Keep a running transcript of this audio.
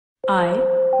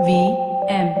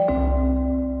IVM.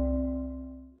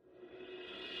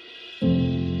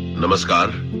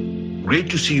 Namaskar. Great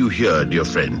to see you here, dear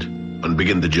friend, on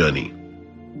Begin the Journey.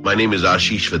 My name is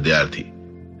Ashish Vidyarthi.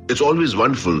 It's always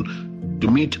wonderful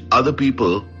to meet other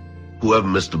people who have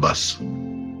missed the bus.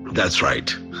 That's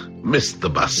right, missed the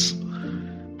bus.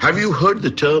 Have you heard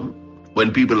the term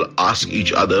when people ask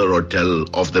each other or tell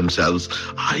of themselves,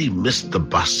 I missed the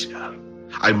bus, yaar.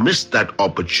 I missed that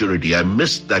opportunity. I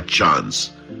missed that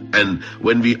chance. And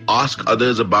when we ask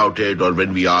others about it or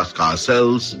when we ask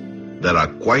ourselves, there are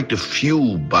quite a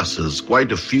few buses,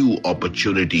 quite a few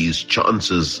opportunities,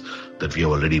 chances that we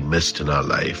have already missed in our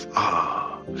life.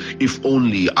 If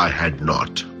only I had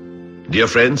not. Dear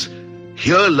friends,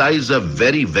 here lies a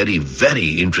very, very,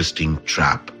 very interesting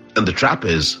trap. And the trap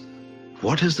is,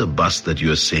 what is the bus that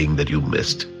you are saying that you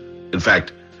missed? In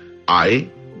fact, I,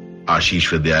 Ashish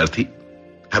Vidyarthi,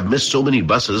 have missed so many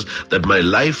buses that my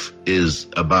life is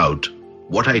about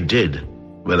what I did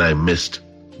when I missed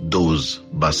those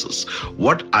buses.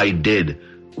 What I did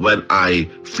when I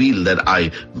feel that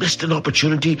I missed an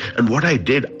opportunity and what I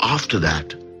did after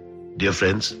that. Dear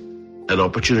friends, an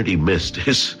opportunity missed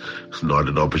is not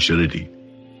an opportunity.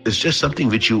 It's just something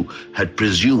which you had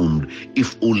presumed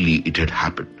if only it had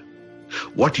happened.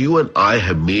 What you and I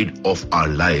have made of our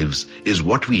lives is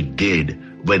what we did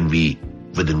when we,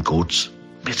 within quotes,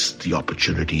 missed the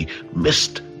opportunity,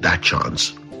 missed that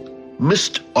chance.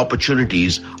 Missed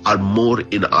opportunities are more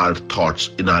in our thoughts,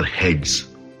 in our heads.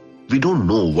 We don't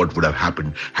know what would have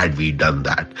happened had we done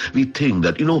that. We think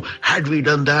that, had we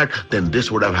done that, then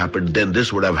this would have happened, then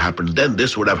this would have happened, then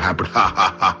this would have happened. Ha,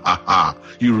 ha, ha, ha, ha.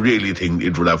 You really think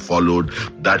it would have followed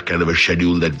that kind of a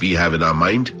schedule that we have in our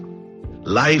mind?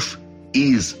 Life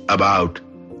is about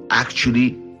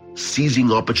actually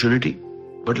seizing opportunity.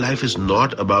 But life is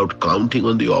not about counting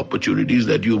on the opportunities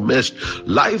that you missed.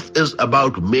 Life is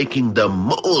about making the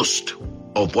most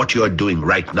of what you are doing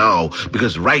right now,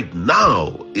 because right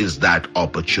now is that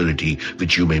opportunity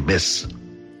which you may miss.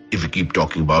 If you keep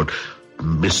talking about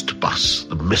missed bus,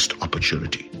 the missed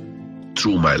opportunity.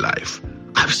 Through my life,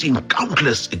 I've seen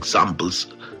countless examples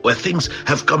where things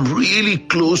have come really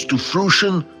close to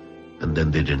fruition and then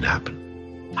they didn't happen.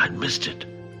 I missed it.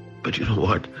 But you know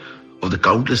what? Of the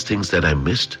countless things that I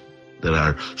missed, there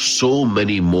are so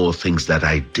many more things that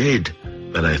I did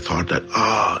when I thought that,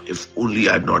 if only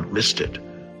I had not missed it.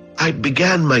 I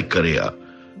began my career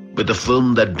with a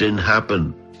film that didn't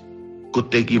happen.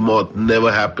 Kutte Ki Maut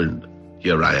never happened.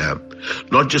 Here I am.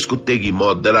 Not just Kutte Ki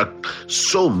Maut, there are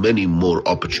so many more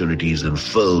opportunities in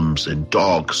films and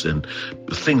talks and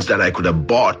things that I could have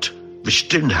bought which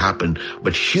didn't happen.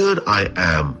 But here I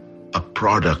am, a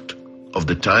product of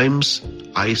the times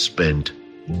I spent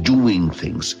doing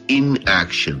things in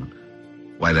action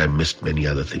while I missed many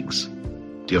other things.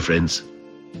 Dear friends,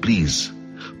 please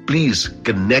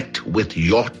connect with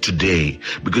your today,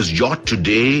 because your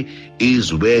today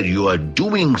is where you are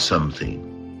doing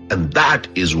something, and that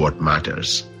is what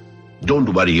matters.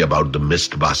 Don't worry about the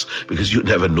missed bus, because you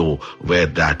never know where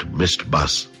that missed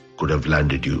bus could have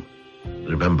landed you.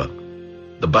 Remember,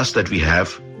 the bus that we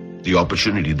have, the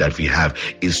opportunity that we have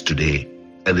is today,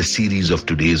 and the series of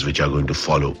todays which are going to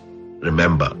follow.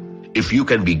 Remember, if you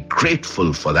can be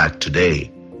grateful for that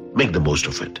today, make the most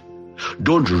of it.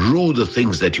 Don't rue the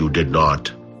things that you did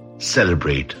not.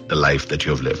 Celebrate the life that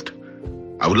you have lived.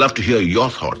 I would love to hear your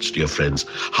thoughts, dear friends,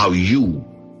 how you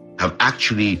have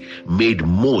actually made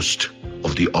most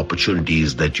of the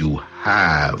opportunities that you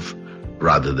have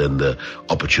rather than the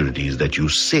opportunities that you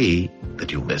say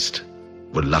that you missed.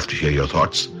 Would love to hear your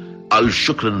thoughts. Al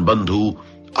Shukran Bandhu,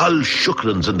 Al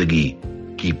Shukran Zindagi.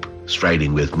 Keep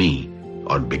striding with me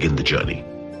on Begin the Journey.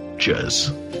 Cheers.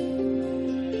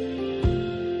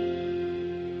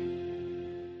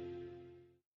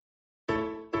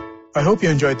 I hope you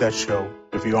enjoyed that show.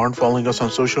 If you aren't following us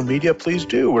on social media, please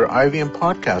do. We're IVM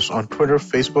Podcasts on Twitter,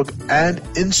 Facebook, and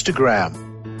Instagram.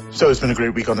 So it's been a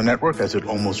great week on the network, as it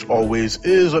almost always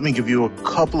is. Let me give you a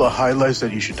couple of highlights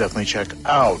that you should definitely check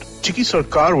out. Chiki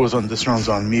Sarkar was on This Round's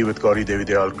on Me with Gauri Devi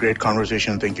Dayal. Great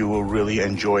conversation. I think you will really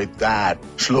enjoy that.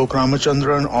 Shlok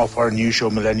Ramachandran of our new show,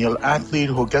 Millennial Athlete,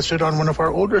 who guested on one of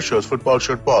our older shows, Football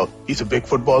Shirtball. He's a big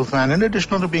football fan in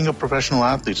addition to being a professional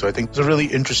athlete. So I think it's a really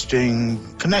interesting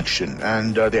connection.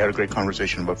 And they had a great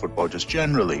conversation about football just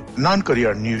generally. Nankari,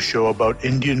 our new show about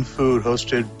Indian food,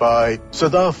 hosted by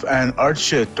Sadaf and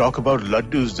Archit, talk about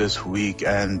laddus this week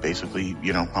and basically,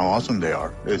 how awesome they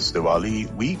are. It's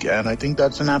Diwali week, and I think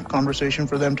that's an apt conversation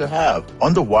for them to have.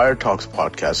 On the Wire Talks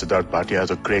podcast, Siddharth Bhatia has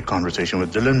a great conversation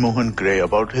with Dylan Mohan Gray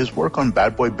about his work on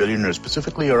Bad Boy Billionaire,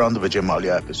 specifically around the Vijay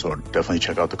Mallya episode. Definitely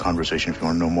check out the conversation if you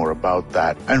want to know more about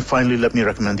that. And finally, let me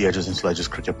recommend the Edges and Sledges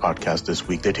Cricket podcast this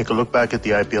week. They take a look back at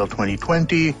the IPL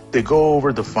 2020. They go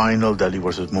over the final, Delhi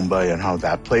versus Mumbai, and how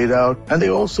that played out. And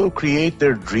they also create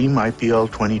their dream IPL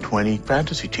 2020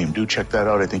 fantasy team. Do check that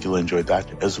out. I think you'll enjoy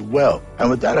that as well. And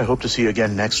with that, I hope to see you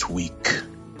again next week.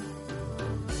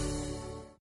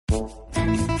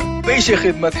 पेश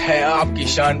खिदमत है आपकी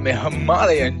शान में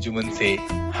हमारे अंजुमन से.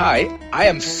 Hi, I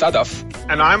am Sadaf.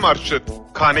 And I'm Arshit.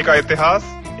 खाने का इतिहास,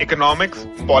 economics,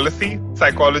 policy,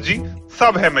 psychology,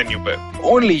 सब है मेन्यू पे.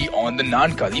 Only on the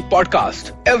Nankali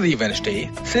podcast every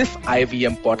Wednesday. सिर्फ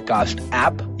IVM podcast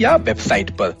ऐप या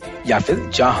वेबसाइट पर या फिर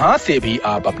जहां से भी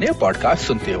आप अपने पॉडकास्ट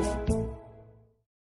सुनते हो.